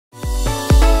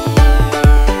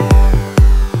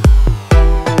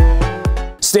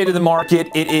State of the market.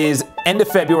 It is end of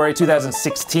February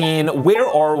 2016. Where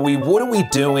are we? What are we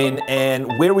doing? And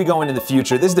where are we going in the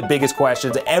future? This is the biggest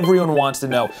questions everyone wants to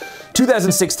know.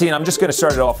 2016, I'm just going to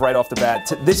start it off right off the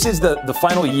bat. This is the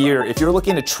final year. If you're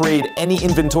looking to trade any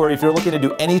inventory, if you're looking to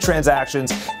do any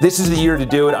transactions, this is the year to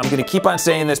do it. I'm going to keep on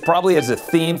saying this probably as a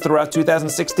theme throughout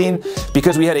 2016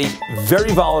 because we had a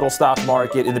very volatile stock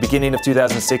market in the beginning of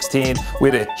 2016. We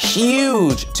had a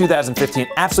huge 2015,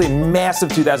 absolutely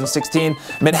massive 2016.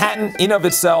 Manhattan, in of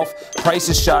itself,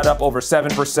 prices shot up over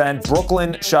 7%.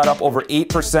 Brooklyn shot up over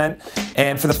 8%.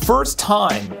 And for the first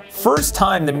time,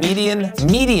 the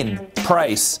median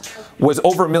price was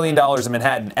over $1 million in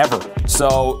Manhattan ever.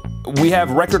 So we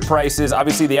have record prices.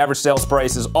 Obviously, the average sales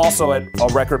price is also at a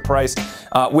record price.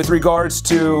 With regards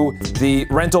to the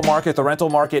rental market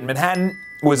in Manhattan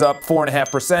was up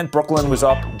 4.5%. Brooklyn was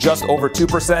up just over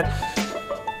 2%.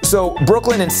 So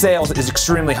Brooklyn in sales is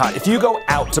extremely hot. If you go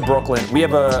out to Brooklyn, we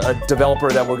have a developer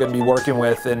that we're going to be working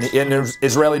with, an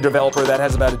Israeli developer that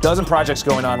has about a dozen projects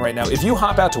going on right now. If you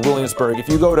hop out to Williamsburg, if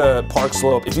you go to Park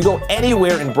Slope, if you go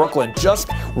anywhere in Brooklyn, just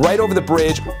right over the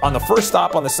bridge on the first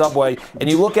stop on the subway, and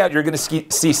you look out, you're going to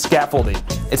see scaffolding.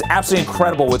 It's absolutely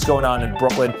incredible what's going on in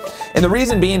Brooklyn. And the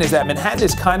reason being is that Manhattan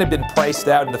has kind of been priced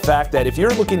out in the fact that if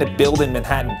you're looking to build in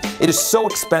Manhattan, it is so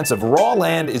expensive. Raw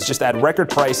land is just at record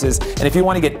prices. And if you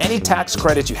want to get any tax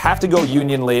credits, you have to go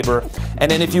union labor. And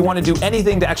then if you want to do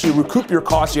anything to actually recoup your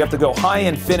costs, you have to go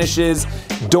high-end finishes,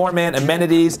 doorman,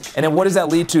 amenities. And then what does that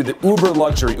lead to? The uber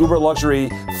luxury,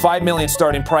 5 million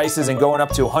starting prices and going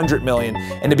up to 100 million.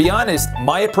 And to be honest,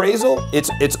 my appraisal, it's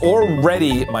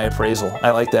already my appraisal.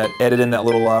 I like that. Edit in that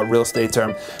little real estate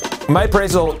term. My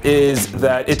appraisal is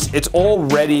that it's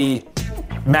already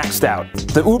maxed out.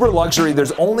 The uber luxury,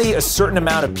 there's only a certain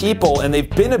amount of people and they've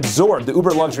been absorbed. The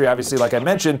uber luxury, obviously, like I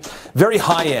mentioned, very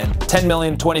high end, 10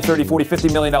 million, 20, 30, 40, 50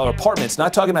 million dollar apartments.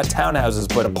 Not talking about townhouses,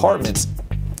 but apartments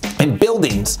and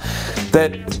buildings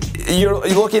that you're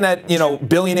looking at, you know,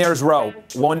 Billionaires Row,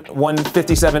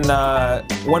 157,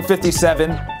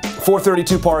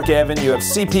 432 Park Avenue. You have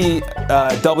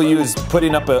CPW is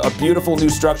putting up a beautiful new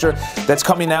structure that's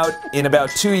coming out in about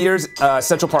 2 years.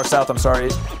 Central Park South, I'm sorry.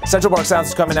 Central Park South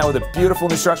is coming out with a beautiful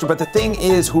new structure. But the thing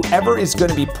is, whoever is going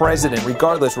to be president,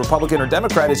 regardless, Republican or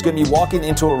Democrat, is going to be walking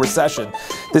into a recession.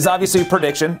 There's obviously a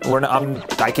prediction.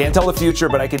 I can't tell the future,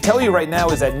 but I can tell you right now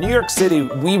is that New York City,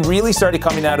 we really started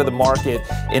coming out of the market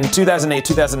in 2008,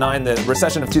 2009, the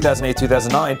recession of 2008,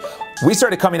 2009. We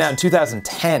started coming out in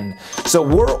 2010. So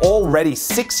we're already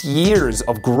 6 years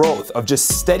of growth, of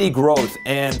just steady growth.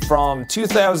 And from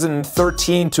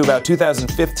 2013 to about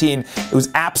 2015, it was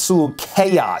absolute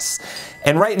chaos.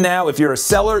 And right now, if you're a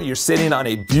seller, you're sitting on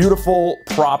a beautiful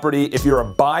property. If you're a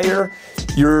buyer,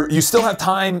 you still have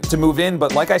time to move in.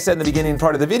 But like I said in the beginning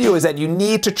part of the video is that you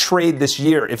need to trade this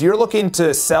year. If you're looking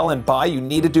to sell and buy, you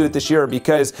need to do it this year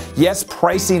because yes,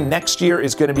 pricing next year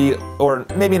is going to be, or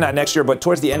maybe not next year, but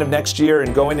towards the end of next year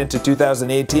and going into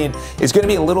 2018 is going to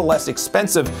be a little less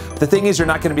expensive. But the thing is, you're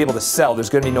not going to be able to sell. There's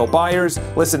going to be no buyers.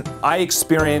 Listen, I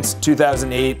experienced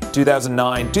 2008,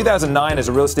 2009 as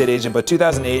a real estate agent, but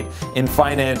 2008 in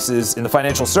finances, in the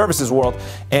financial services world.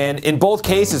 And in both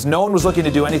cases, no one was looking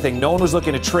to do anything. No one was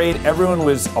looking to trade. Everyone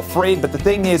was afraid. But the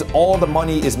thing is, all the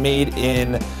money is made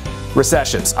in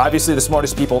recessions. Obviously, the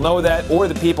smartest people know that, or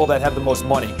the people that have the most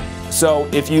money. So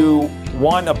if you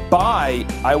want to buy,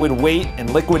 I would wait and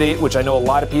liquidate, which I know a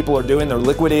lot of people are doing. They're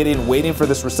liquidating, waiting for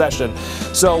this recession.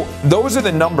 So those are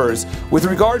the numbers. With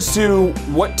regards to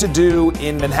what to do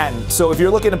in Manhattan, so if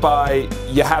you're looking to buy,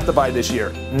 you have to buy this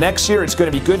year. Next year, it's going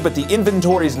to be good, but the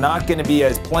inventory is not going to be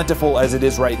as plentiful as it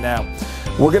is right now.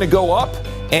 We're going to go up,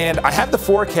 and I have the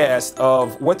forecast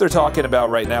of what they're talking about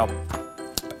right now.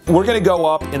 We're going to go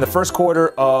up in the first quarter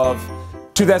of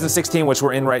 2016, which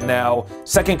we're in right now,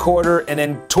 second quarter, and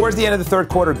then towards the end of the third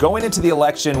quarter, going into the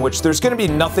election, which there's going to be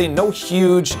no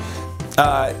huge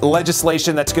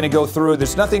legislation that's going to go through.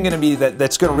 There's nothing going to be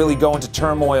that's going to really go into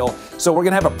turmoil. So we're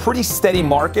going to have a pretty steady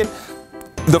market.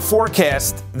 The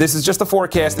forecast, this is just the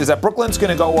forecast, is that Brooklyn's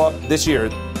going to go up this year,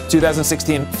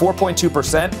 2016,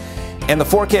 4.2%, and the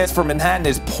forecast for Manhattan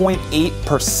is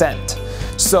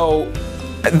 0.8%. So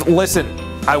listen,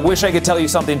 I wish I could tell you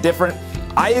something different.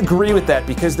 I agree with that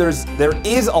because there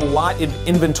is a lot of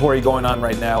inventory going on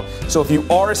right now. So if you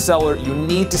are a seller, you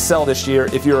need to sell this year.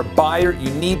 If you're a buyer,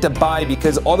 you need to buy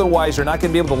because otherwise you're not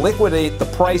going to be able to liquidate the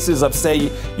prices of,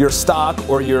 say, your stock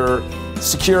or your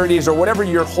securities or whatever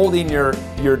you're holding your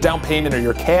down payment or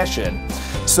your cash in.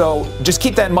 So just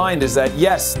keep that in mind is that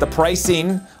yes, the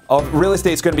pricing of real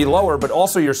estate is going to be lower, but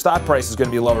also your stock price is going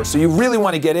to be lower. So you really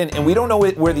want to get in, and we don't know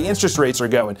where the interest rates are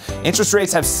going. Interest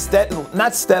rates have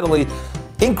not steadily,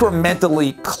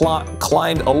 incrementally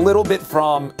climbed a little bit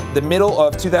from the middle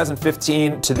of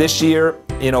 2015 to this year.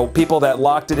 You know, people that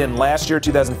locked it in last year,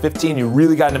 2015, you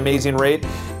really got an amazing rate.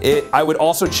 I would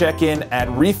also check in at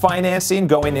refinancing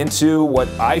going into what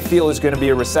I feel is going to be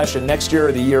a recession next year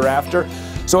or the year after.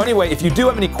 So anyway, if you do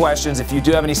have any questions, if you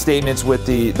do have any statements with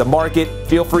the market,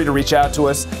 feel free to reach out to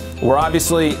us. We're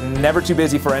obviously never too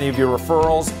busy for any of your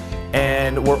referrals,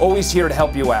 and we're always here to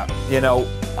help you out. You know,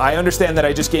 I understand that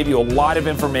I just gave you a lot of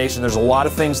information. There's a lot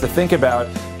of things to think about,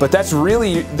 but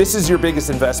this is your biggest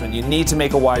investment. You need to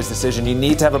make a wise decision. You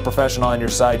need to have a professional on your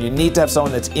side. You need to have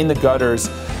someone that's in the gutters,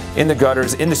 in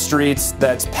the streets,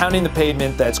 that's pounding the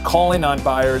pavement, that's calling on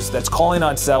buyers, that's calling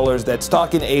on sellers, that's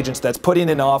talking to agents, that's putting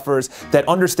in offers, that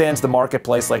understands the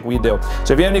marketplace like we do.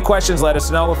 So if you have any questions, let us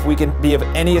know. If we can be of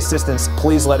any assistance,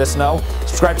 please let us know.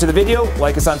 Subscribe to the video,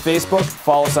 like us on Facebook,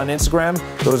 follow us on Instagram.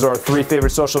 Those are our 3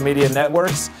 favorite social media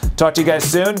networks. Talk to you guys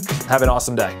soon. Have an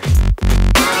awesome day.